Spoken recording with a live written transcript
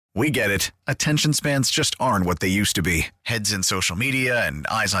We get it. Attention spans just aren't what they used to be. Heads in social media and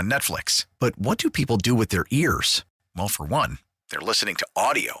eyes on Netflix. But what do people do with their ears? Well, for one, they're listening to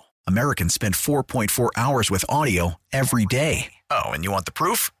audio. Americans spend 4.4 hours with audio every day. Oh, and you want the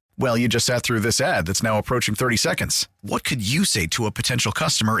proof? Well, you just sat through this ad that's now approaching 30 seconds. What could you say to a potential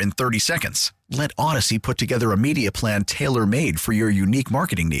customer in 30 seconds? Let Odyssey put together a media plan tailor-made for your unique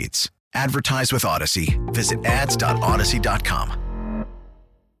marketing needs. Advertise with Odyssey. Visit ads.odyssey.com.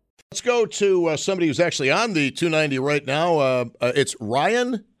 Let's go to somebody who's actually on the 290 right now. It's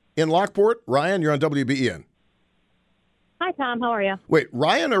Ryan in Lockport. Ryan, you're on WBEN. Hi, Tom. How are you? Wait,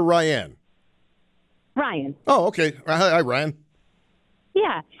 Ryan or Ryan? Ryan. Oh, okay. Hi, Ryan.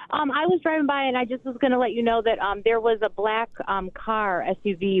 Yeah. I was driving by, and I just was going to let you know that there was a black car,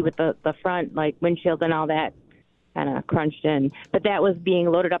 SUV, with the front, like, windshield and all that kind of crunched in. But that was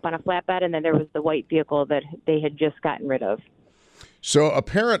being loaded up on a flatbed, and then there was the white vehicle that they had just gotten rid of. So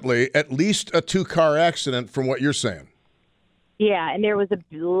apparently at least a two-car accident from what you're saying. Yeah, and there was a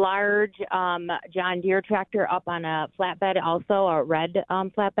large John Deere tractor up on a flatbed, also a red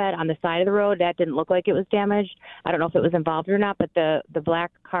flatbed on the side of the road. That didn't look like it was damaged. I don't know if it was involved or not, but the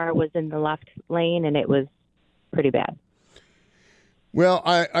black car was in the left lane, and it was pretty bad. Well,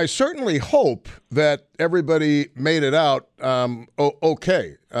 I certainly hope that everybody made it out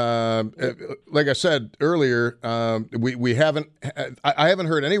okay. Like I said earlier, we haven't. I haven't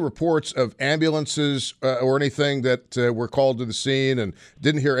heard any reports of ambulances or anything that were called to the scene, and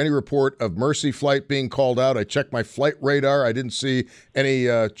didn't hear any report of Mercy flight being called out. I checked my flight radar. I didn't see any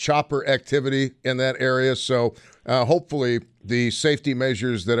chopper activity in that area. So hopefully, the safety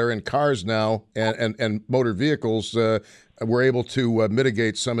measures that are in cars now and motor vehicles. We're able to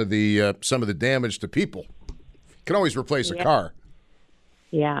mitigate some of the damage to people. Can always replace a car.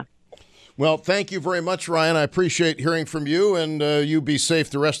 Yeah. Well, thank you very much, Ryan. I appreciate hearing from you, and you be safe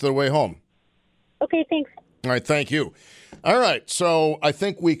the rest of the way home. Okay, thanks. All right, thank you. All right, so I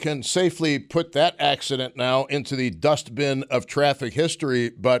think we can safely put that accident now into the dustbin of traffic history.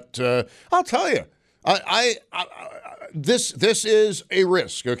 But I'll tell you, this is a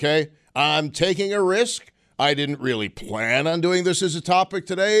risk. Okay, I'm taking a risk. I didn't really plan on doing this as a topic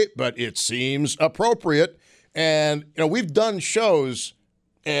today, but it seems appropriate. And, we've done shows,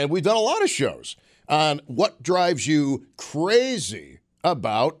 and we've done a lot of shows on what drives you crazy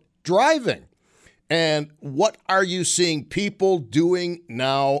about driving. And what are you seeing people doing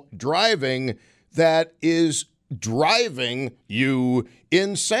now driving that is driving you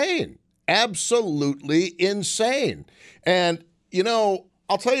insane? Absolutely insane. And, I'll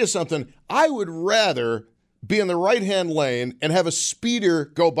tell you something. I would rather be in the right-hand lane and have a speeder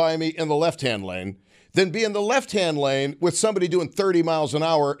go by me in the left-hand lane than be in the left-hand lane with somebody doing 30 miles an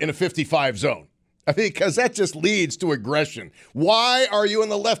hour in a 55 zone. I mean, because that just leads to aggression. Why are you in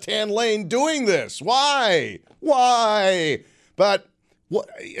the left-hand lane doing this? Why? But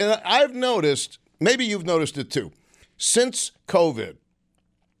I've noticed, maybe you've noticed it too, since COVID,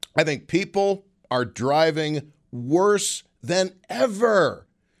 I think people are driving worse than ever.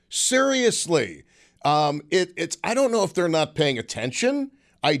 Seriously. I don't know if they're not paying attention.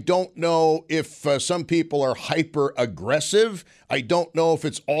 I don't know if some people are hyper aggressive. I don't know if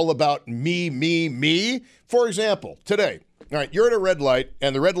it's all about me. For example, today, all right, you're at a red light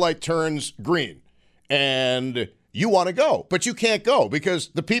and the red light turns green and you want to go, but you can't go because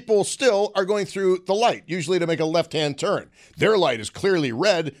the people still are going through the light, usually to make a left-hand turn. Their light is clearly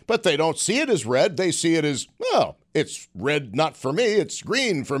red, but they don't see it as red. They see it as, well, it's red not for me, it's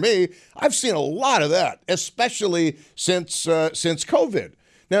green for me. I've seen a lot of that, especially since COVID.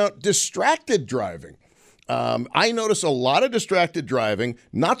 Now, distracted driving. I notice a lot of distracted driving,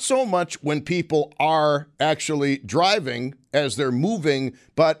 not so much when people are actually driving as they're moving,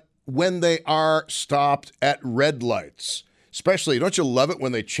 but when they are stopped at red lights. Especially, don't you love it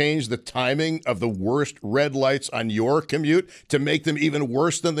when they change the timing of the worst red lights on your commute to make them even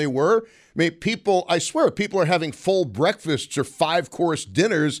worse than they were? I mean, I swear, people are having full breakfasts or 5-course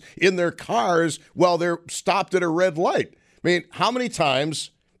dinners in their cars while they're stopped at a red light. I mean, how many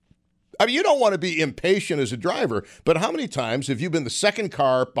times, you don't want to be impatient as a driver, but how many times have you been the second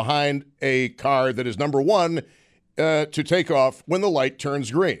car behind a car that is number one to take off when the light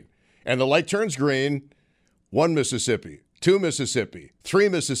turns green? And the light turns green, 1 Mississippi, 2 Mississippi, 3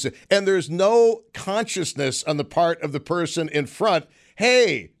 Mississippi, and there's no consciousness on the part of the person in front.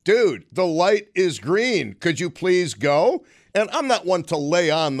 Hey, dude, the light is green. Could you please go? And I'm not one to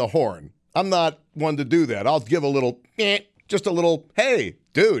lay on the horn. I'm not one to do that. I'll give a little, just a little, hey,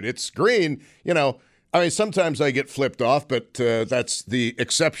 dude, it's green. I mean, sometimes I get flipped off, but that's the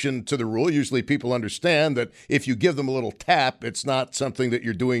exception to the rule. Usually people understand that if you give them a little tap, it's not something that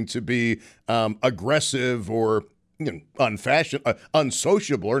you're doing to be aggressive or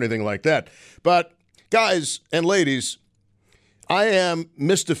unsociable or anything like that. But guys and ladies, I am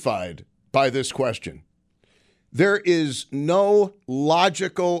mystified by this question. There is no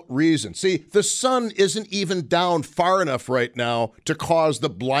logical reason. See, the sun isn't even down far enough right now to cause the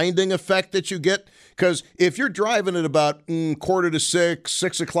blinding effect that you get. Because if you're driving at about 5:45,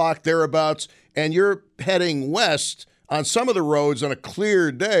 6 o'clock, thereabouts, and you're heading west on some of the roads on a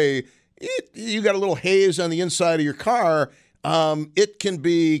clear day, you got a little haze on the inside of your car. It can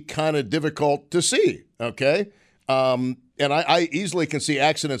be kind of difficult to see, okay? And I easily can see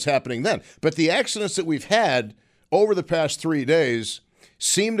accidents happening then. But the accidents that we've had over the past 3 days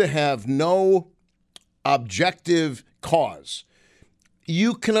seem to have no objective cause.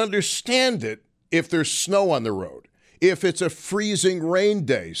 You can understand it if there's snow on the road, if it's a freezing rain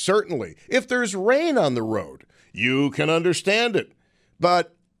day, certainly. If there's rain on the road, you can understand it.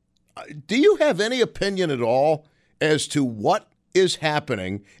 But do you have any opinion at all as to what is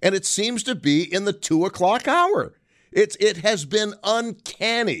happening? And it seems to be in the 2 o'clock hour. It has been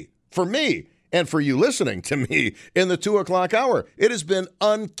uncanny for me and for you listening to me in the 2 o'clock hour. It has been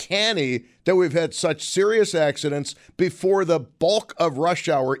uncanny that we've had such serious accidents before the bulk of rush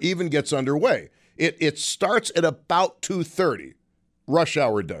hour even gets underway. It starts at about 2:30. Rush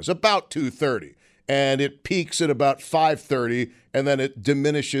hour does, about 2:30. And it peaks at about 5:30, and then it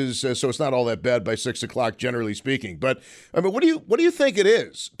diminishes, so it's not all that bad by 6 o'clock, generally speaking. But I mean, what do you think it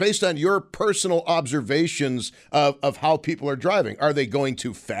is, based on your personal observations of how people are driving? Are they going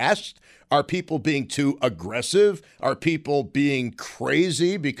too fast? Are people being too aggressive? Are people being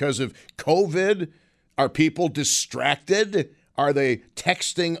crazy because of COVID? Are people distracted? Are they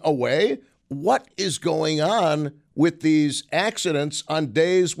texting away? What is going on with these accidents on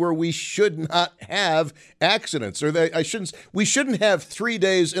days where we should not have accidents? We shouldn't have 3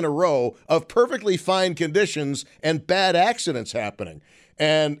 days in a row of perfectly fine conditions and bad accidents happening.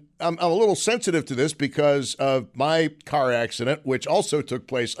 And I'm a little sensitive to this because of my car accident, which also took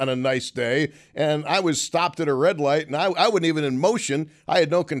place on a nice day. And I was stopped at a red light, and I wasn't even in motion. I had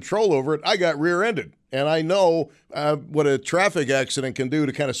no control over it. I got rear-ended. And I know what a traffic accident can do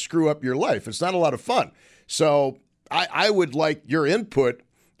to kind of screw up your life. It's not a lot of fun. So I would like your input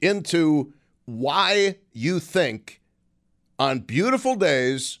into why you think on beautiful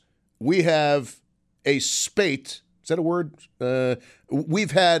days we have a spate. Is that a word?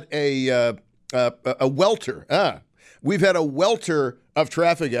 We've had a welter. We've had a welter of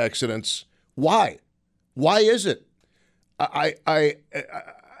traffic accidents. Why? Why is it? I'm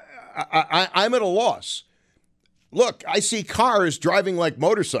at a loss. Look, I see cars driving like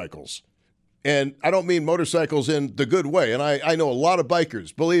motorcycles. And I don't mean motorcycles in the good way. And I know a lot of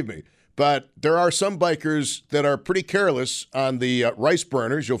bikers, believe me. But there are some bikers that are pretty careless on the rice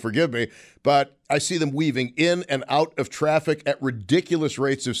burners. You'll forgive me. But I see them weaving in and out of traffic at ridiculous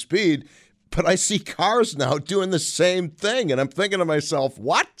rates of speed. But I see cars now doing the same thing. And I'm thinking to myself,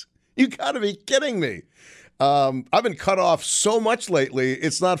 what? You got to be kidding me. I've been cut off so much lately,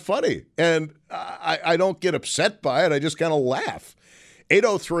 it's not funny. And I don't get upset by it. I just kind of laugh.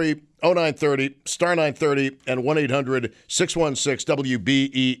 803-0930, star 930, and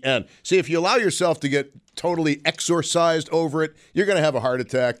 1-800-616-WBEN. See, if you allow yourself to get totally exorcised over it, you're going to have a heart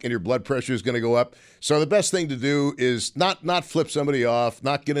attack and your blood pressure is going to go up. So the best thing to do is not flip somebody off,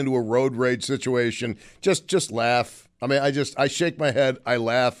 not get into a road rage situation. Just laugh. I mean, I shake my head, I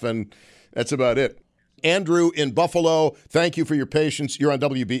laugh, and that's about it. Andrew in Buffalo, thank you for your patience. You're on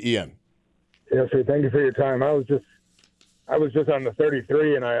WBEN. Yes, sir. Thank you for your time. I was just on the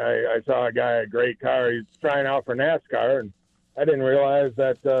 33, and I saw a guy, a great car. He's trying out for NASCAR, and I didn't realize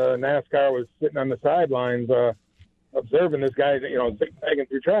that NASCAR was sitting on the sidelines observing this guy, tagging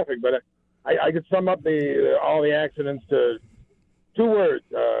through traffic. But I could sum up all the accidents to two words: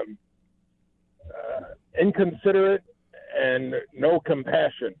 inconsiderate and no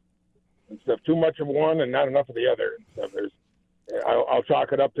compassion. And stuff. Too much of one and not enough of the other. And stuff. I'll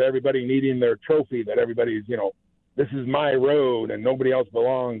chalk it up to everybody needing their trophy that everybody's, this is my road and nobody else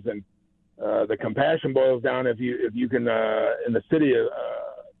belongs. And the compassion boils down if you can in the city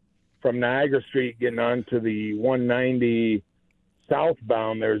from Niagara Street getting onto the 190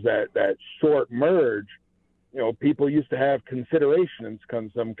 southbound, there's that short merge. People used to have consideration and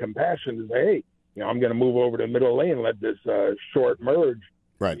some compassion to say, hey, I'm going to move over to the middle lane and let this short merge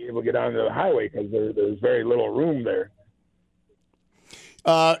be able to get onto the highway because there's very little room there.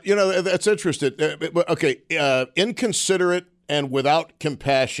 That's interesting. Okay, inconsiderate and without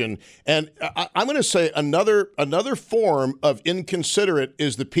compassion. And I'm going to say another form of inconsiderate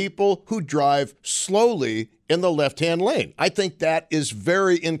is the people who drive slowly in the left-hand lane. I think that is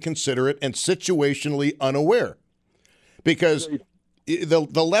very inconsiderate and situationally unaware, because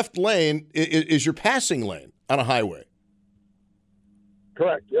the left lane is your passing lane on a highway.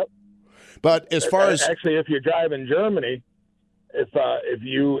 Correct. Yep. But as far as actually, if you drive in Germany,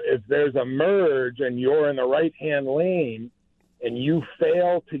 if there's a merge and you're in the right-hand lane and you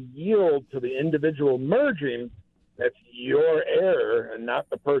fail to yield to the individual merging, that's your error and not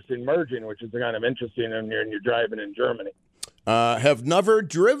the person merging, which is kind of interesting when you're driving in Germany. Have never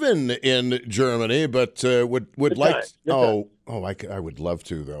driven in Germany, but would like. I would love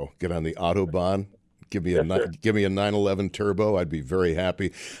to though. Get on the Autobahn. Give me a 911 turbo. I'd be very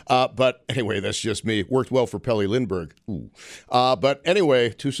happy. But anyway, that's just me. Worked well for Pelle Lindbergh. But anyway,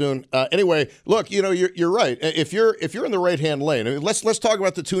 too soon. Anyway, look, you're right. If you're in the right-hand lane, let's talk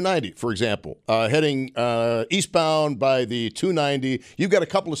about the 290, for example. Heading eastbound by the 290, you've got a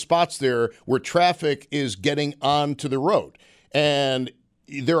couple of spots there where traffic is getting onto the road. And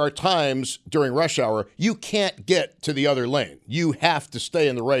there are times during rush hour you can't get to the other lane. You have to stay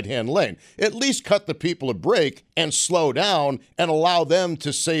in the right-hand lane. At least cut the people a break and slow down and allow them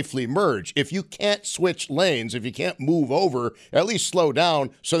to safely merge. If you can't switch lanes, if you can't move over, at least slow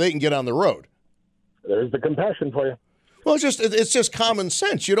down so they can get on the road. There's the compassion for you. Well, it's just common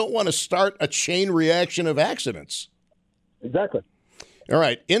sense. You don't want to start a chain reaction of accidents. Exactly. All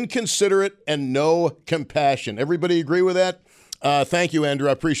right. Inconsiderate and no compassion. Everybody agree with that? Thank you, Andrew.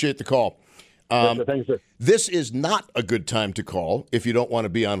 I appreciate the call. Thanks, sir. This is not a good time to call if you don't want to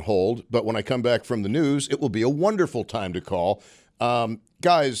be on hold, but when I come back from the news, it will be a wonderful time to call.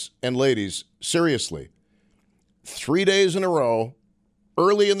 Guys and ladies, seriously, 3 days in a row,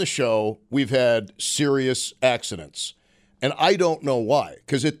 early in the show, we've had serious accidents. And I don't know why,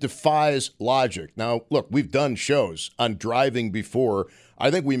 because it defies logic. Now, look, we've done shows on driving before.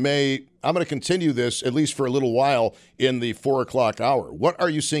 I think I'm going to continue this at least for a little while in the 4 o'clock hour. What are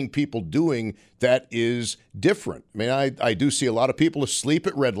you seeing people doing that is different? I mean, I do see a lot of people asleep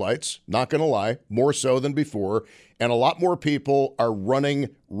at red lights, not going to lie, more so than before. And a lot more people are running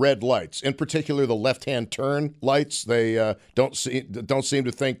red lights, in particular the left-hand turn lights. They don't seem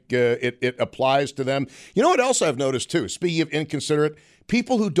to think it applies to them. You know what else I've noticed, too? Speaking of inconsiderate,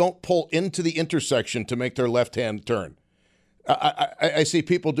 people who don't pull into the intersection to make their left-hand turn. I see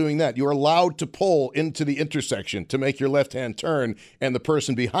people doing that. You're allowed to pull into the intersection to make your left-hand turn, and the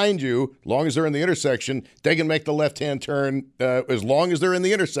person behind you, as long as they're in the intersection, they can make the left-hand turn as long as they're in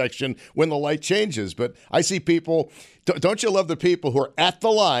the intersection when the light changes. But I see people, don't you love the people who are at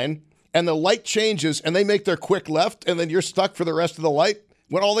the line, and the light changes, and they make their quick left, and then you're stuck for the rest of the light?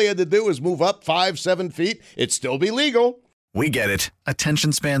 When all they had to do was move up 5-7 feet, it'd still be legal. We get it.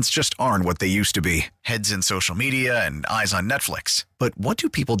 Attention spans just aren't what they used to be. Heads in social media and eyes on Netflix. But what do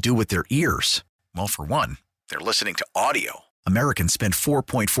people do with their ears? Well, for one, they're listening to audio. Americans spend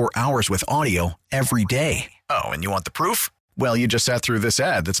 4.4 hours with audio every day. Oh, and you want the proof? Well, you just sat through this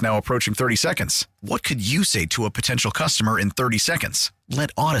ad that's now approaching 30 seconds. What could you say to a potential customer in 30 seconds? Let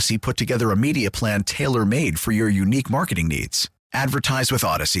Odyssey put together a media plan tailor-made for your unique marketing needs. Advertise with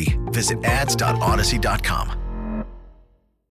Odyssey. Visit ads.odyssey.com.